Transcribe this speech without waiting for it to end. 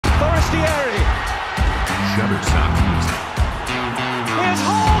Forestieri. Shutterstock music. Here's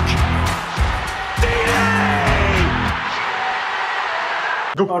Hawk.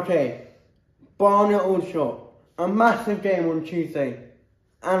 Deeney! Okay, Barnet aldershot. A massive game on Tuesday.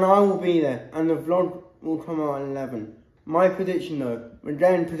 And I will be there. And the vlog will come out at 11. My prediction though, we're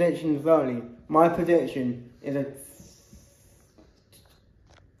doing predictions early. My prediction is a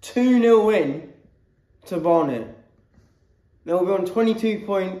 2-0 win to Barnet. They'll be on 22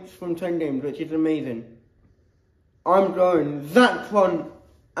 points from 10 games, which is amazing. I'm going Zach Front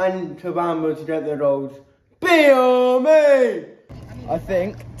and Kabamba to get their goals. BRM! I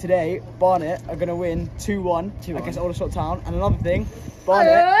think today Barnet are going to win 2-1 against Aldershot Town. And another thing,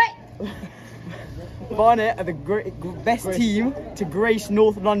 Barnet are the best team to grace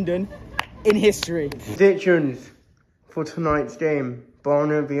North London in history. Predictions for tonight's game.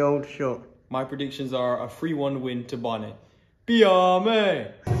 Barnet v Aldershot. My predictions are a 3-1 win to Barnet.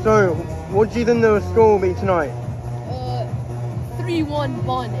 BRM! So, what do you think the score will be tonight? 3-1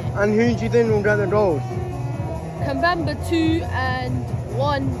 Barnet. And who do you think will get the goals? Kambamba 2 and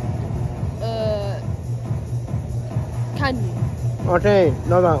 1 Candy. Okay,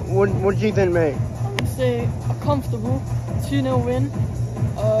 Nova, what do you think, mate? I'd say a comfortable 2-0 win.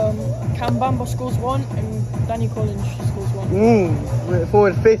 Kambamba scores 1 and Danny Collins scores 1. For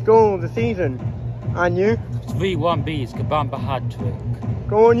his 5th goal of the season. And you? 3-1 bees, Kabamba hat-trick.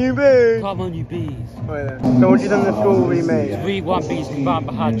 Go on, you bees! Come on, you bees. Right then. So what do you think the score will be, mate? 3-1 bees,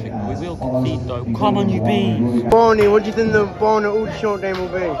 Kabamba hat-trick. We will concede though. Come on, you bees. Barney, what do you think the Barnet Aldershot game will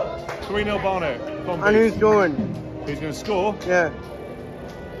be? 3-0 Barnet. And who's scoring? Who's going to score? Yeah.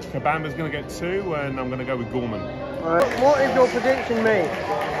 Kabamba's going to get 2 and I'm going to go with Gorman. Alright, what is your prediction, mate?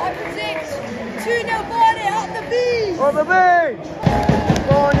 I predict 2-0 Barnet up the bees! On the beach!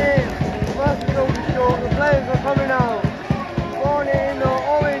 Barnet versus Aldershot, the players are coming out. Barnet in the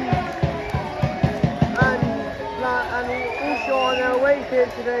orange and black, and Aldershot on their away kit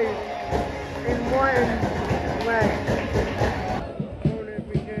today in white and red. Barnet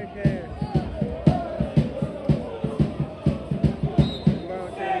we go here.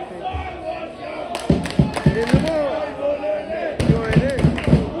 In the ball! Join in.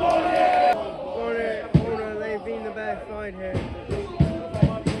 Barnet, they've been the best side here.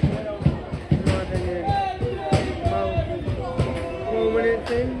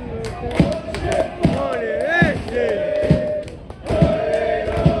 Minutes in.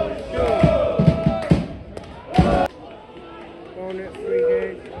 Barnet free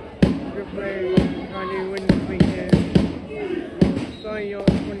game. Good play. Trying to win this weekend. 30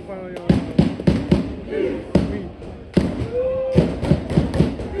 yards, 25 yards.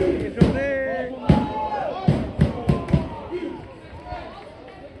 It's on there.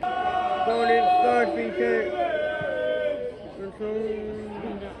 Barnet's 3rd free kick.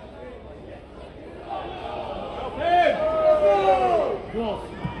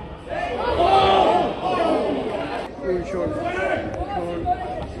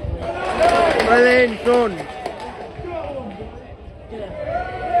 Well in, son.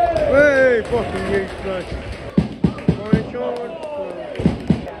 Hey, fucking useless. One shot.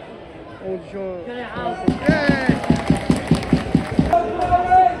 Old shot. Yeah.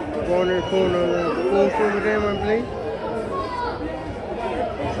 Corner, corner. Fourth of the game, I believe.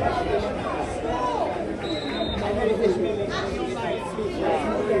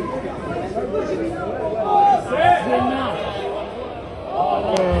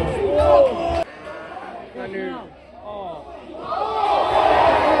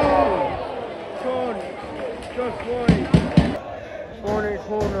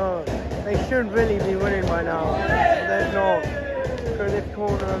 They should really be winning by now, but they're not. So this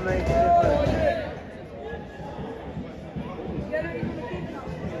corner makes a difference.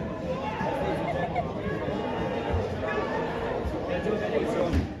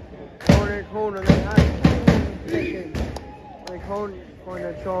 Corner, they have position. They can't find a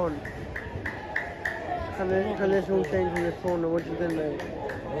chance. Can this all change in this corner? What do you think, mate?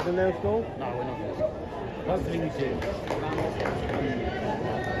 Is there no score? No, we're not going to. Hopefully we do.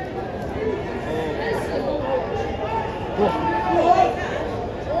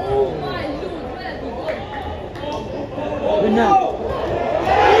 Win now.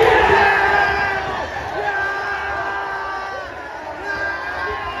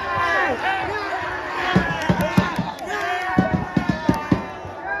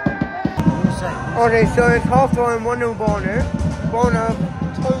 Okay, so it's half time, 1-0 Barnet. Barnet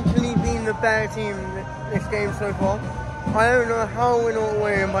have totally been the better team this game so far. I don't know how we're not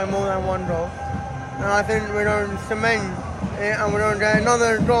winning by more than 1 goal. And I think we're going to cement it and we're going to get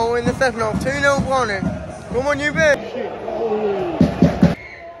another goal in the second half. 2-0 Barnet. Come on, you bitch!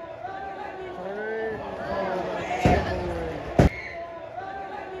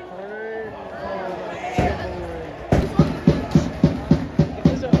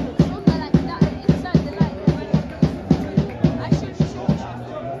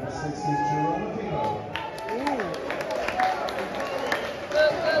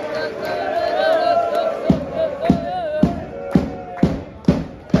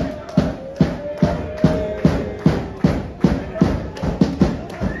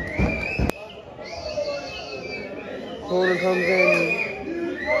 Corner comes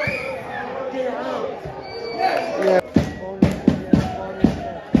in. Yeah.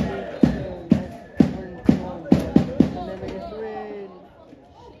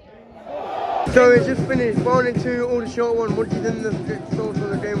 So it's just finished. Barnet 2, aldershot 1. What do you think the thoughts of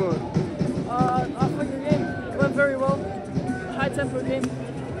the game was? I think the game went very well. High tempo game.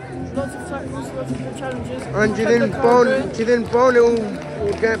 Lots of tackles, lots of good challenges. And do you think Barnet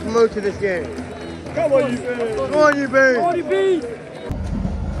will get promoted this game? Come on, you B! Come on, you B! Come on, you B!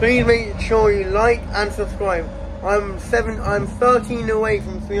 Please make sure you like and subscribe. I'm 13 away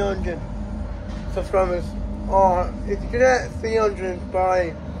from 300 subscribers. If you could get 300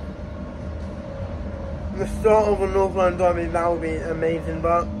 by the start of a North London derby, that would be amazing.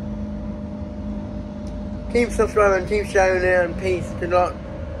 But keep subscribing, keep sharing it, and peace. Good luck.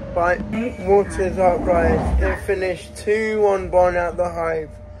 Bye. What is up, guys? It finished 2-1 Barnet at the Hive.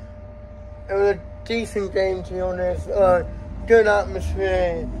 It was a decent game, to be honest. Good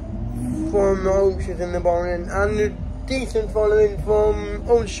atmosphere from the Ultras in the Barnet, and a decent following from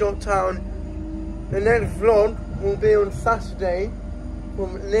Aldershot Town. The next vlog will be on Saturday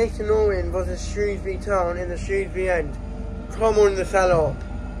from Leighton Orient versus Shrewsbury Town in the Shrewsbury End. Come on the sell-up.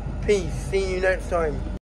 Peace. See you next time.